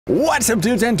What's up,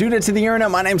 dudes and dudettes of the internet?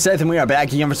 My name's Scythe and we are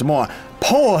back again for some more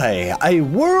Poi, a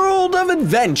world of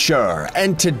adventure.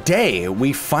 And today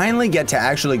we finally get to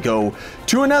actually go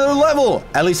to another level.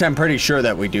 At least I'm pretty sure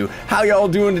that we do. How y'all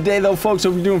doing today though, folks?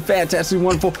 Hope you're doing fantastic,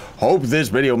 wonderful. Hope this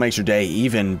video makes your day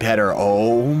even better.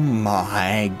 Oh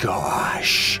my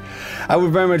gosh. I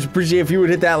would very much appreciate if you would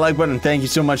hit that like button. Thank you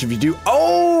so much if you do.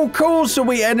 Oh, cool. So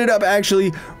we ended up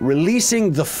actually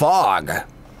releasing the fog.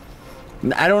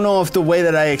 I don't know if the way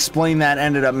that I explained that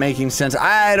ended up making sense.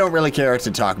 I don't really care to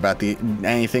talk about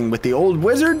anything with the old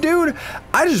wizard, dude.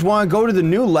 I just want to go to the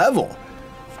new level.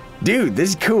 Dude, this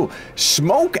is cool.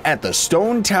 Smoke at the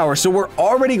stone tower. So we're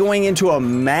already going into a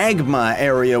magma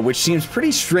area, which seems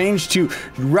pretty strange to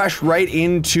rush right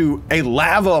into a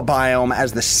lava biome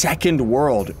as the second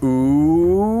world.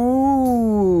 Ooh.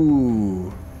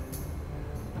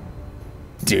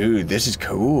 Dude, this is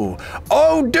cool.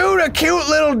 Oh, dude, a cute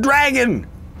little dragon.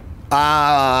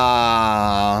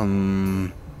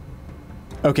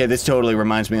 Okay, this totally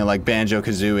reminds me of like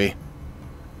Banjo-Kazooie.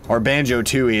 Or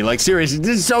Banjo-Tooie. Like, seriously,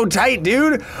 this is so tight,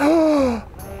 dude.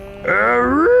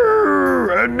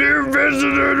 A new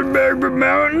visitor to Magman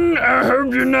Mountain. I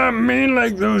hope you're not mean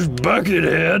like those bucket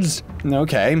heads.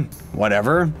 Okay,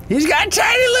 whatever. He's got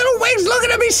tiny little wings. Look at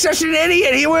him, he's such an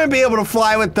idiot. He wouldn't be able to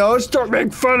fly with those. Don't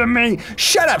make fun of me.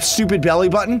 Shut up, stupid belly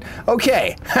button.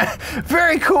 Okay,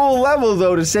 very cool level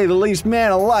though, to say the least.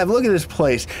 Man alive, look at this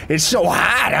place. It's so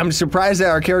hot. I'm surprised that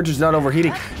our character's not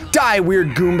overheating. Die,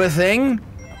 weird Goomba thing.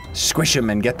 Squish them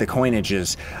and get the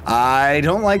coinages. I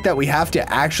don't like that we have to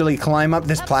actually climb up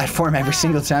this platform every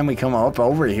single time we come up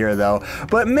over here though.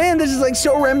 But man, this is like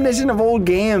so reminiscent of old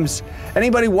games.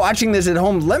 Anybody watching this at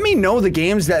home, let me know the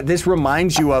games that this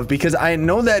reminds you of, because I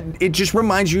know that it just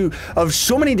reminds you of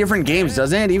so many different games,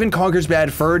 doesn't it? Even Conker's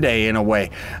Bad Fur Day in a way.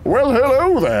 Well,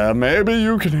 hello there. Maybe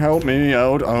you can help me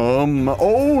out.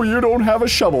 Oh, you don't have a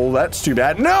shovel. That's too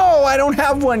bad. No, I don't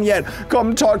have one yet.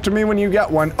 Come talk to me when you get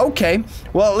one. Okay.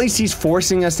 Well, at least he's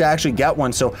forcing us to actually get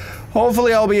one, so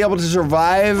hopefully I'll be able to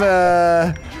survive,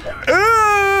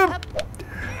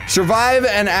 survive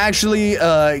and actually,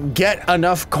 get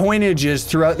enough coinages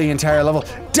throughout the entire level.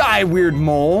 Die, weird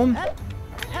mole.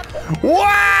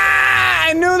 Wah!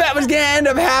 I knew that was gonna end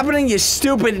up happening, you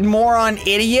stupid moron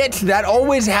idiot. That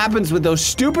always happens with those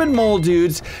stupid mole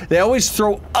dudes. They always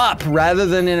throw up rather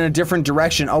than in a different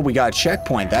direction. Oh, we got a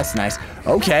checkpoint. That's nice.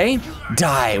 Okay.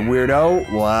 Die, weirdo.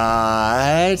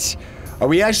 What? Are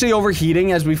we actually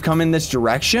overheating as we've come in this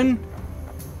direction?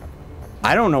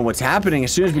 I don't know what's happening.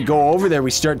 As soon as we go over there,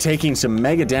 we start taking some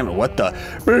mega damage. What the?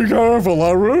 Be careful,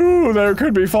 Aru. There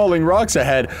could be falling rocks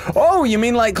ahead. Oh, you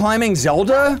mean like climbing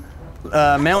Zelda?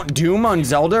 Mount Doom on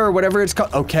Zelda or whatever it's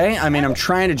called. Okay, I mean, I'm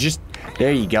trying to just,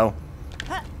 there you go.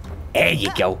 There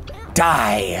you go.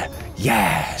 Die.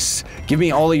 Yes. Give me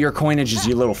all of your coinages,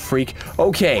 you little freak.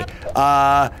 Okay,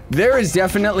 there is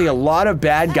definitely a lot of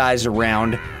bad guys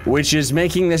around, which is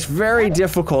making this very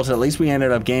difficult. At least we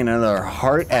ended up gaining another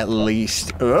heart at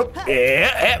least. Oh,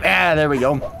 yeah, there we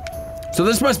go. So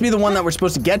this must be the one that we're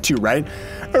supposed to get to, right?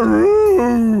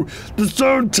 Ooh, the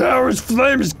stone tower's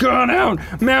flame has gone out.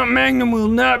 Mount Magnum will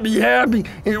not be happy.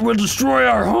 It will destroy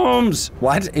our homes.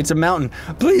 What? It's a mountain.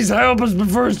 Please help us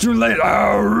before it's too late.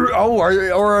 Oh,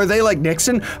 or are they like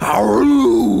Nixon?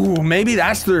 Maybe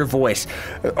that's their voice.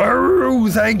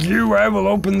 Thank you. I will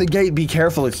open the gate. Be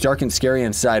careful. It's dark and scary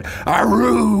inside.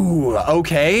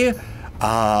 Okay.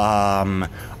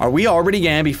 Are we already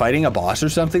gonna be fighting a boss or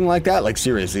something like that? Like,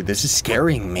 seriously, this is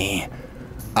scaring me.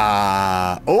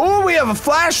 Oh, we have a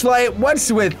flashlight.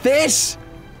 What's with this?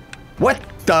 What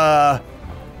the?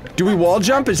 Do we wall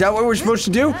jump? Is that what we're supposed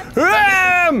to do?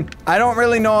 I don't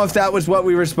really know if that was what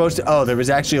we were supposed to. Oh, there was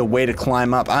actually a way to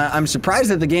climb up. I'm surprised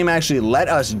that the game actually let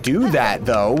us do that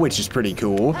though, which is pretty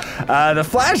cool. The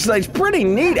flashlight's pretty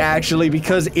neat actually,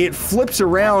 because it flips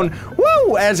around,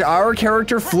 woo, as our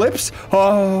character flips.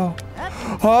 Oh,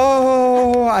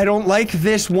 I don't like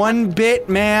this one bit,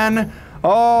 man.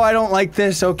 Oh, I don't like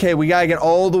this. Okay, we gotta get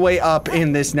all the way up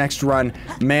in this next run.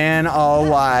 Man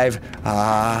alive.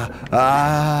 Oh,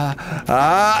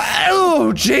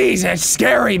 jeez, that's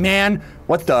scary, man.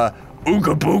 What the?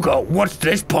 Ooga booga, what's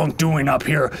this punk doing up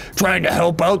here? Trying to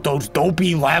help out those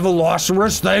dopey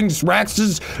lavalossaurus things? Rex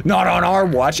is not on our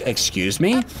watch. Excuse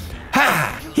me?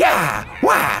 Ha! Yeah!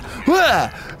 Wah!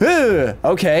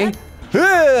 Okay.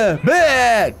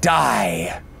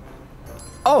 Die.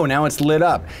 Oh, now it's lit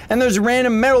up. And there's a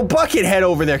random metal bucket head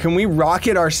over there. Can we rock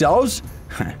it ourselves?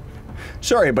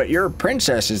 Sorry, but your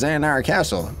princess is in our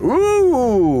castle.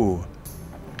 Ooh.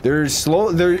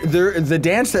 The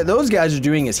dance that those guys are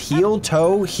doing is heel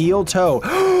toe, heel toe.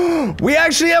 We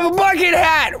actually have a bucket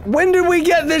hat! When did we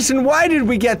get this and why did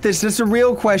we get this? That's a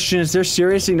real question. Is there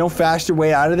seriously no faster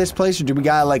way out of this place, or do we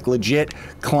gotta like legit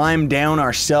climb down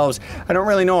ourselves? I don't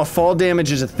really know if fall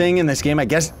damage is a thing in this game. I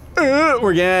guess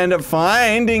we're gonna end up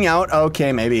finding out.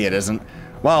 Okay, maybe it isn't.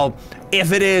 Well,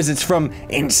 if it is, it's from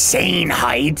insane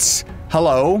heights.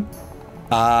 Hello?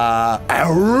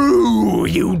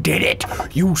 Aroo, you did it.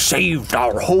 You saved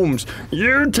our homes.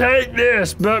 You take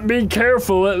this, but be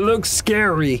careful, it looks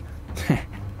scary.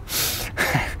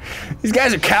 These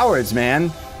guys are cowards,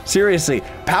 man. Seriously,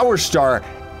 Power Star,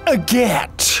 a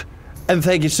get. And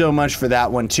thank you so much for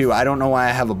that one, too. I don't know why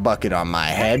I have a bucket on my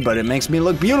head, but it makes me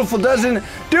look beautiful, doesn't it?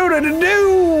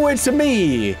 Do-do-do-do, it's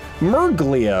me,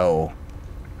 Merglio.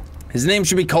 His name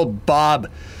should be called Bob.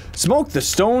 Smoke the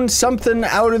stone something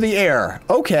out of the air.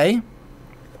 Okay.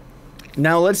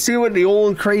 Now let's see what the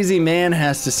old crazy man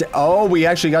has to say. Oh, we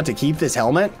actually got to keep this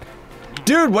helmet?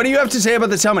 Dude, what do you have to say about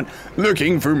this helmet?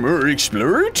 Looking for more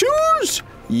explorer tools?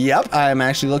 Yep, I'm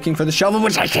actually looking for the shovel,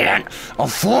 which I can't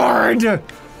afford.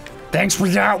 Thanks for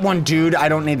that one, dude. I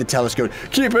don't need the telescope.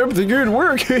 Keep up the good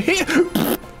work.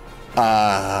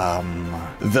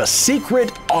 The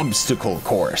secret obstacle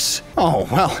course. Oh,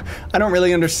 well, I don't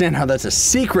really understand how that's a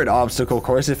secret obstacle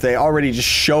course if they already just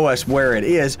show us where it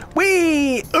is.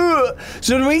 Whee!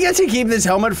 So do we get to keep this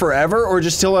helmet forever or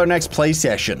just till our next play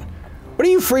session? What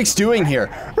are you freaks doing here?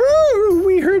 Oh,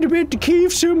 we heard about the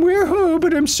cave somewhere, oh,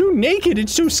 but I'm so naked,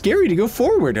 it's so scary to go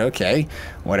forward. Okay,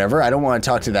 whatever, I don't want to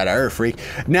talk to that other freak.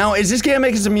 Now, is this gonna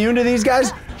make us immune to these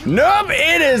guys? Nope,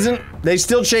 it isn't. They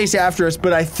still chase after us,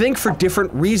 but I think for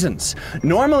different reasons.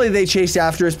 Normally they chase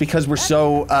after us because we're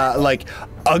so, like,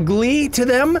 ugly to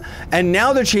them, and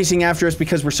now they're chasing after us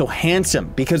because we're so handsome,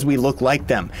 because we look like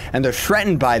them, and they're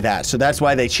threatened by that, so that's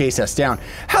why they chase us down.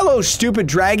 Hello, stupid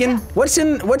dragon. What's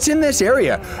in this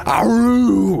area?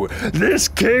 Aroo! This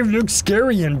cave looks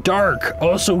scary and dark,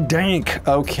 also dank.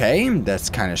 Okay, that's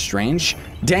kind of strange.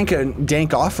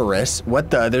 Dankophorus.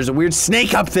 What the? There's a weird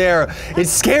snake up there.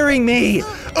 It's scaring me.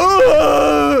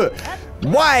 Ugh!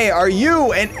 Why are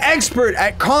you an expert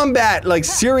at combat? Like,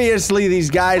 seriously, these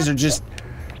guys are just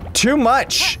too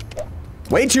much.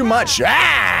 Way too much.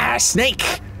 Ah,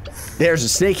 snake. There's a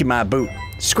snake in my boot.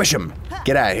 Squish him.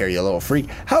 Get out of here, you little freak.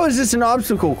 How is this an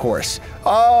obstacle course?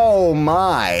 Oh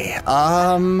my.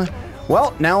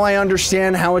 Well, now I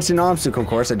understand how it's an obstacle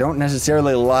course. I don't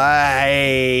necessarily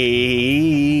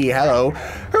Hello.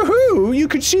 Oh, you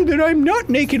can see that I'm not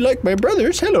naked like my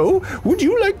brothers. Hello. Would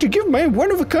you like to give my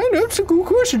one-of-a-kind obstacle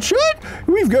course a shot?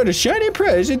 We've got a shiny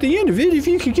prize at the end of it if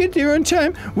you could get there on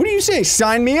time. What do you say?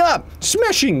 Sign me up.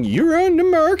 Smashing. You're on the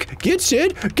mark. Get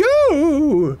set.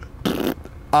 Go.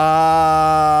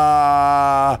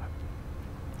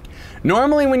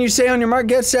 Normally when you say on your mark,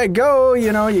 get set, go,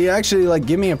 you know, you actually like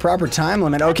give me a proper time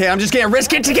limit. Okay, I'm just gonna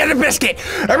risk it to get a biscuit.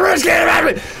 I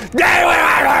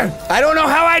don't know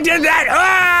how I did that.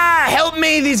 Ah, help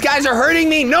me, these guys are hurting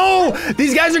me. No,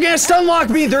 these guys are gonna stun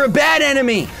lock me. They're a bad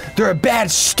enemy. They're a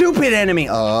bad, stupid enemy.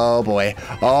 Oh boy,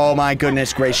 oh my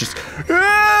goodness gracious.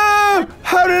 Ah,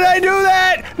 how did I do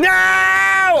that?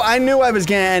 No, I knew I was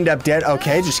gonna end up dead.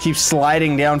 Okay, just keep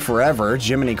sliding down forever.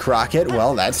 Jiminy Crockett,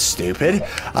 well, that's stupid.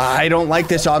 I don't like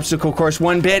this obstacle course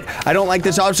one bit. I don't like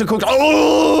this obstacle.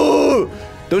 Oh!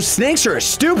 Those snakes are a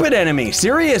stupid enemy.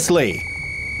 Seriously.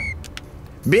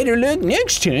 Better luck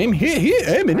next time.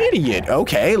 I'm an idiot.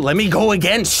 Okay, let me go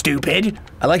again, stupid.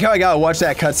 I like how I gotta watch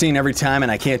that cutscene every time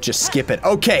and I can't just skip it.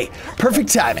 Okay,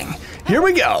 perfect timing. Here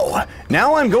we go.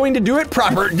 Now I'm going to do it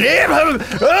proper.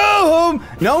 Oh,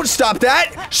 no, stop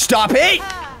that. Stop it.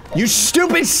 You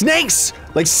stupid snakes.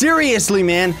 Like, seriously,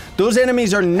 man. Those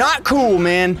enemies are not cool,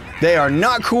 man. They are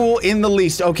not cool in the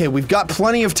least. Okay, we've got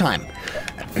plenty of time.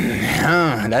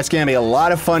 That's gonna be a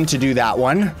lot of fun to do that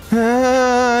one.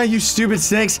 You stupid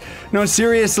snakes. No,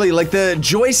 seriously, like the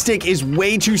joystick is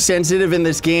way too sensitive in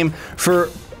this game for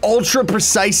ultra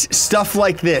precise stuff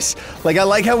like this. Like, I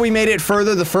like how we made it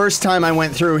further the first time I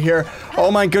went through here. Oh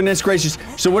my goodness gracious.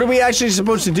 So what are we actually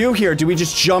supposed to do here? Do we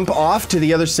just jump off to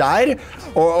the other side?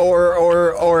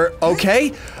 Or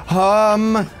okay.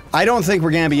 I don't think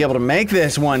we're gonna be able to make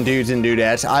this one, dudes and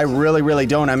dudettes. I really, really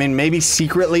don't. I mean, maybe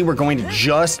secretly we're going to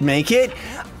just make it.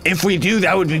 If we do,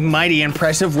 that would be mighty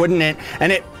impressive, wouldn't it?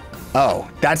 And it, oh,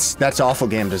 that's awful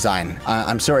game design.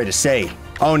 I'm sorry to say.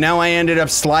 Oh, now I ended up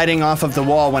sliding off of the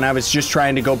wall when I was just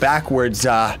trying to go backwards,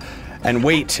 and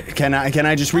wait. Can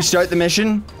I just restart the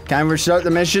mission? Can I restart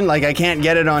the mission? Like, I can't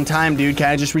get it on time, dude. Can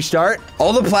I just restart?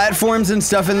 All the platforms and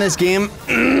stuff in this game,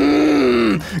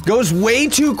 game goes way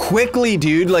too quickly,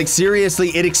 dude. Like, seriously,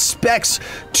 it expects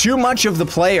too much of the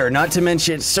player. Not to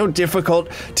mention, it's so difficult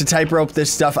to tightrope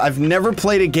this stuff. I've never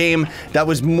played a game that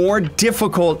was more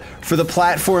difficult for the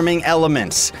platforming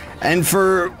elements. And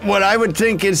for what I would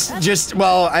think is just,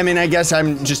 well, I mean, I guess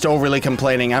I'm just overly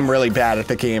complaining. I'm really bad at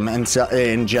the game and so,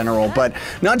 in general, but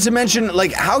not to mention,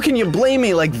 like, how can you blame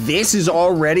me? Like, this is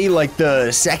already like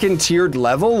the second tiered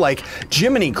level. Like,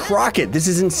 Jiminy Crockett, this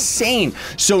is insane.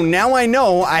 So now I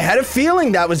know, I had a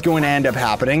feeling that was going to end up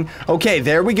happening. Okay,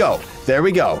 there we go. There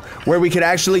we go. Where we could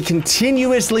actually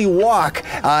continuously walk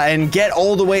and get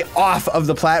all the way off of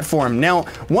the platform. Now,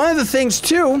 one of the things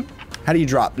too, how do you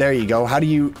drop? There you go. How do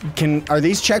you, are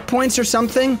these checkpoints or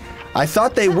something? I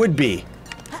thought they would be.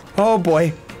 Oh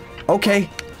boy. Okay.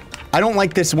 I don't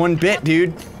like this one bit,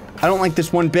 dude. I don't like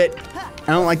this one bit. I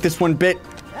don't like this one bit.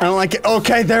 I don't like it.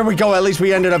 Okay, there we go. At least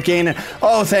we ended up gaining.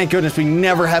 Oh, thank goodness we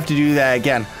never have to do that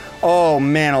again. Oh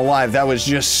man alive, that was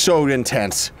just so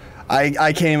intense. I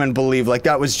can't even believe, like,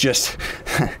 that was just,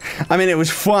 I mean, it was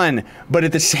fun, but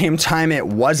at the same time, it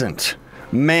wasn't.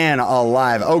 Man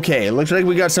alive. Okay, it looks like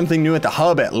we got something new at the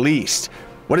hub at least.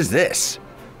 What is this?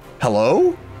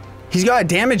 Hello? He's got a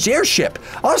damaged airship.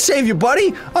 I'll save you,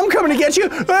 buddy. I'm coming to get you.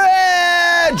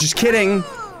 Ah, just kidding.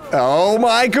 Oh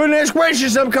my goodness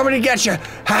gracious, I'm coming to get you.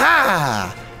 Ha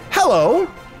ha. Hello.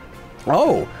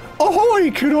 Oh. Ahoy,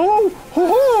 kiddo!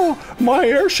 Oh, my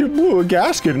airship blew a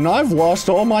gasket and I've lost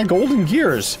all my golden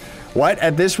gears. What?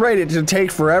 At this rate, it'll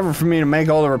take forever for me to make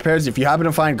all the repairs. If you happen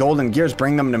to find golden gears,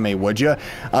 bring them to me, would you?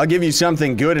 I'll give you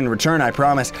something good in return, I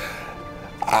promise.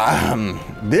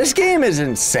 This game is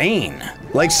insane.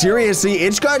 Like, seriously,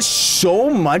 it's got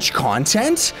so much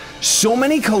content. So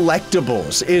many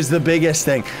collectibles is the biggest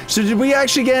thing. So did we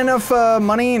actually get enough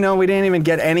money? No, we didn't even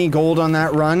get any gold on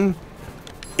that run.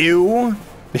 Ew.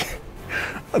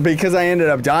 Because I ended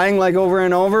up dying like over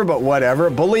and over, but whatever.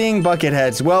 Bullying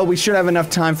bucketheads. Well, we should have enough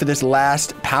time for this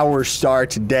last power star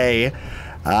today.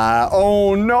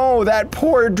 Oh no, that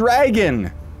poor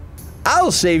dragon.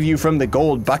 I'll save you from the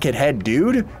gold buckethead,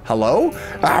 dude. Hello?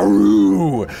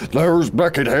 Aroo! Those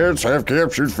bucketheads have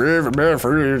captured 5 of my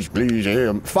friends, please.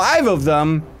 5 of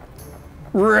them?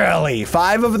 Really?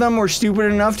 5 of them were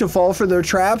stupid enough to fall for their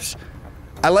traps?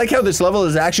 I like how this level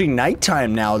is actually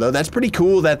nighttime now, though. That's pretty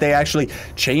cool that they actually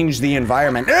changed the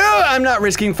environment. I'm not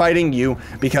risking fighting you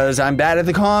because I'm bad at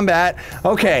the combat.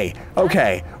 Okay,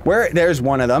 okay. There's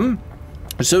one of them.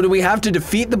 So do we have to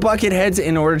defeat the bucketheads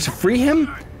in order to free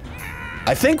him?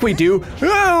 I think we do.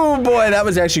 Oh boy, that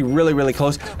was actually really, really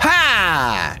close.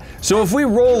 Ha! So if we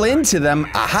roll into them,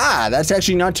 aha, that's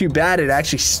actually not too bad. It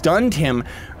actually stunned him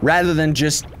rather than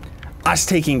just us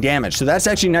taking damage, so that's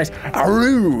actually nice.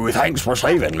 Aroo, thanks for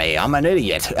saving me. I'm an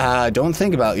idiot. Don't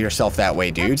think about yourself that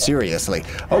way, dude. Seriously.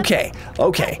 Okay,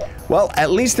 okay. Well, at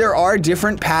least there are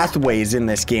different pathways in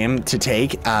this game to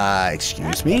take.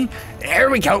 Excuse me.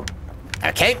 There we go.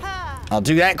 Okay, I'll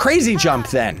do that crazy jump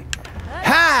then.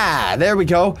 Ha! There we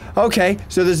go. Okay,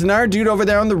 so there's another dude over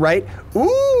there on the right.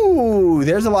 Ooh,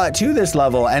 there's a lot to this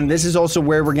level, and this is also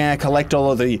where we're gonna collect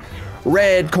all of the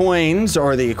red coins,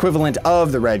 or the equivalent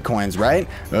of the red coins, right?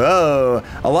 Oh,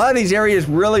 a lot of these areas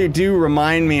really do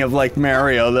remind me of, like,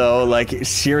 Mario, though. Like,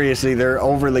 seriously, they're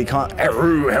overly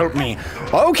help me.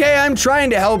 Okay, I'm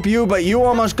trying to help you, but you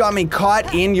almost got me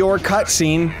caught in your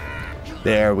cutscene.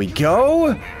 There we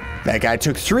go. That guy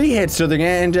took 3 hits, so they're gonna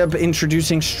end up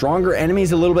introducing stronger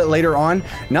enemies a little bit later on.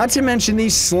 Not to mention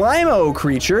these Slimo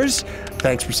creatures,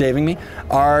 thanks for saving me,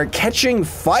 are catching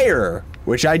fire,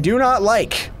 which I do not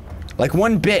like. Like,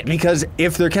 one bit, because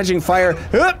if they're catching fire,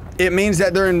 it means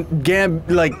that they're gonna,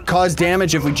 like, cause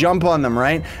damage if we jump on them,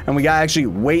 right? And we gotta actually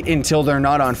wait until they're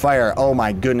not on fire. Oh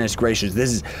my goodness gracious,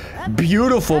 this is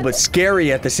beautiful but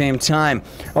scary at the same time.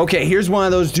 Okay, here's one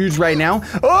of those dudes right now.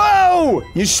 Oh,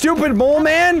 you stupid mole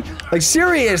man! Like,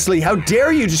 seriously, how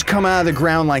dare you just come out of the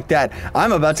ground like that?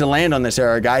 I'm about to land on this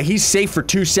error guy. He's safe for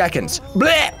 2 seconds.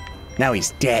 Blech! Now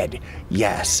he's dead.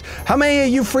 Yes. How many of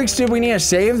you freaks did we need to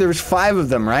save? There was 5 of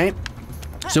them, right?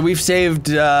 So we've saved,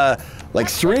 like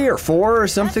 3 or 4 or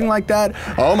something like that.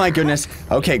 Oh my goodness.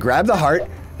 Okay, grab the heart.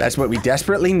 That's what we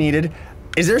desperately needed.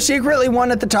 Is there secretly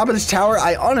one at the top of this tower?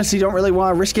 I honestly don't really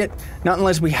want to risk it. Not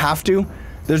unless we have to.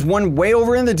 There's one way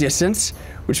over in the distance,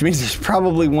 which means there's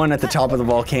probably one at the top of the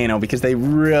volcano because they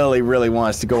really, really want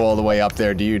us to go all the way up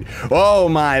there, dude. Oh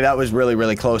my, that was really,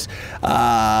 really close.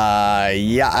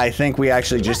 Yeah, I think we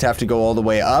actually just have to go all the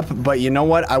way up. But you know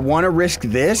what? I want to risk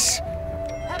this.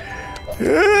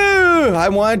 I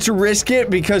wanted to risk it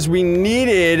because we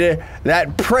needed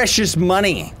that precious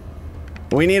money.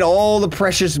 We need all the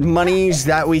precious monies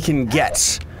that we can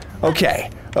get. Okay,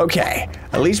 Okay,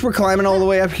 at least we're climbing all the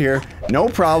way up here. No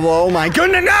problem. Oh my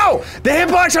goodness, no! The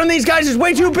hitbox on these guys is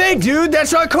way too big, dude.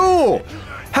 That's not cool.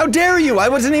 How dare you? I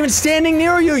wasn't even standing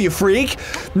near you, you freak.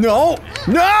 No,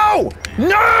 no,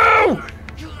 no!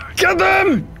 Get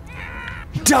them!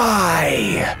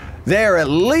 Die! There, at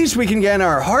least we can get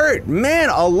our heart. Man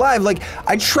alive, like,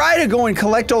 I try to go and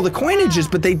collect all the coinages,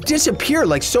 but they disappear,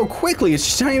 like, so quickly, it's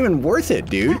just not even worth it,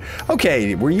 dude.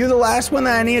 Okay, were you the last one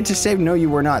that I needed to save? No,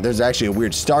 you were not. There's actually a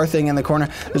weird star thing in the corner.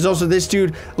 There's also this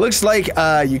dude. Looks like,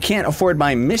 you can't afford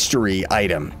my mystery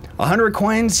item. 100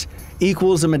 coins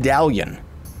equals a medallion.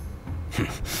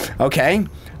 Okay,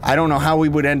 I don't know how we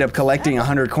would end up collecting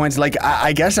 100 coins. Like,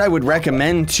 I guess I would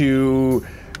recommend to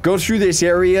go through this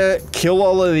area, kill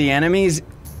all of the enemies,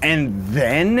 and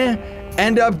then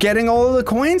end up getting all of the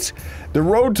coins? The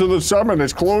road to the summit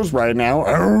is closed right now.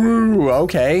 Oh,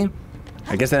 okay.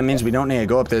 I guess that means we don't need to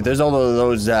go up there. There's all of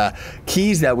those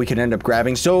keys that we could end up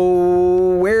grabbing.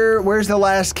 So where's the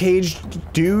last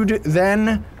caged dude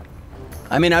then?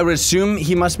 I mean, I would assume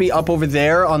he must be up over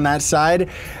there on that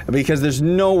side, because there's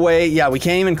no way, yeah, we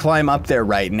can't even climb up there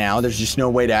right now. There's just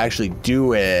no way to actually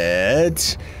do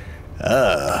it.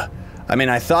 I mean,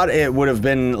 I thought it would have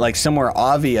been, like, somewhere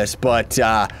obvious, but,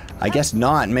 I guess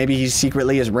not. Maybe he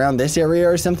secretly is around this area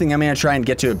or something. I'm gonna try and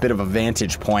get to a bit of a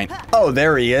vantage point. Oh,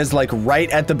 there he is, like, right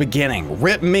at the beginning.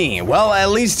 Rip me. Well, at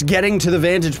least getting to the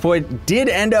vantage point did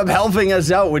end up helping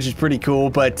us out, which is pretty cool,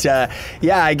 but,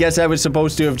 yeah, I guess I was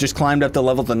supposed to have just climbed up the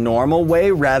level the normal way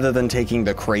rather than taking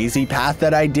the crazy path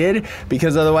that I did,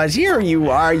 because otherwise, here you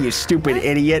are, you stupid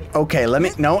idiot. Okay,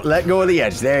 no, let go of the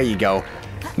edge. There you go.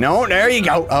 No, there you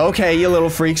go. Okay, you little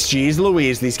freaks. Jeez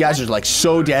Louise, these guys are like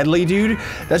so deadly, dude.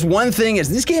 That's one thing, is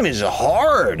this game is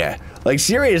hard. Like,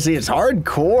 seriously, it's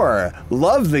hardcore.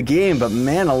 Love the game, but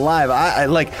man alive,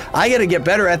 I gotta get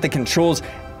better at the controls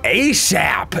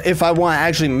ASAP if I want to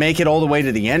actually make it all the way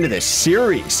to the end of this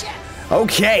series.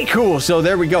 Okay, cool. So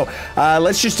there we go.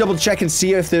 Let's just double check and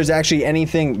see if there's actually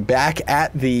anything back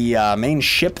at the main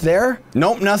ship there.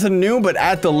 Nope, nothing new, but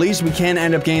at the least we can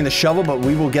end up getting the shovel, but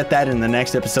we will get that in the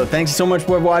next episode. Thanks so much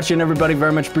for watching, everybody.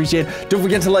 Very much appreciate it. Don't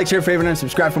forget to like, share, favorite, and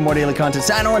subscribe for more daily content.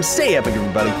 Sign on, stay epic,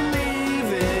 everybody.